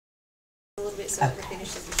bit so we can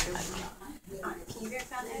finish up the show. Can you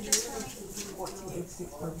verify the address for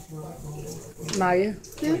me? Maya?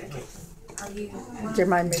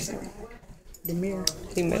 Jeremiah missing the mirror.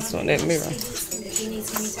 He messed with that mirror. If he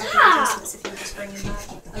needs any type of adjustments, if you just bring him back.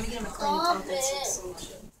 Let me get him a clean pencil.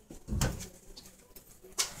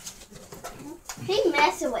 He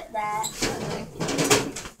messing with that.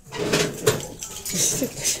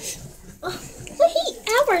 Will he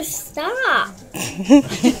ever stop?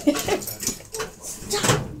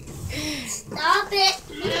 Stop it.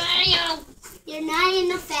 You're not in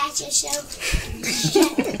the fashion show.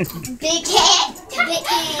 Big head. Big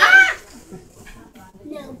head.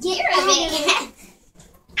 No, get a big head.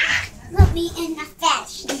 We'll be in the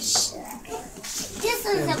fashion show. This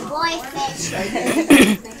is a boy fashion.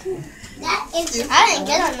 That is. I didn't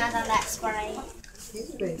get another that spray.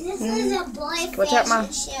 This is a boy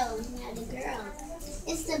fashion show. Not a girl.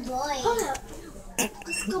 It's the boy. Hold up.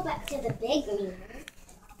 Let's go back to the big mirror.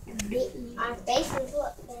 Our faces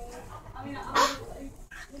look big.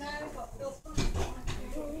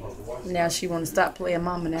 Now she want to stop playing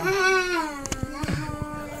mama now.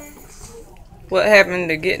 What happened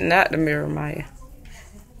to getting out the mirror, Maya?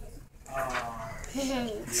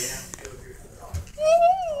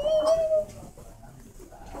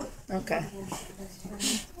 Okay.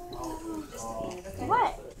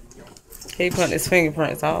 What? He put his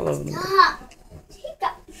fingerprints all over them. Stop.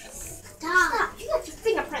 Stop. You got your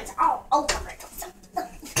fingerprints all over it.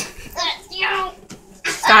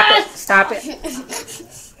 Stop it. Stop it.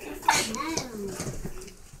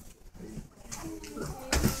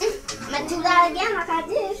 I'm going to do that again like I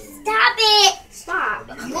did. Stop it. Stop.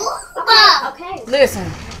 Okay. Listen.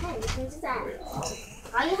 Okay, you can do that.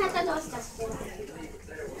 All you have to do is just do that.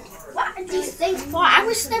 What are these things for? I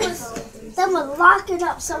wish they would lock it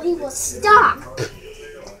up so he would stop.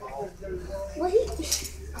 Well,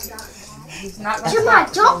 He's not gonna Jemima,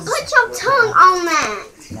 don't put your tongue on that.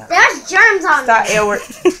 There's germs on Stop, it. Edward.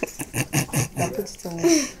 Don't put your tongue.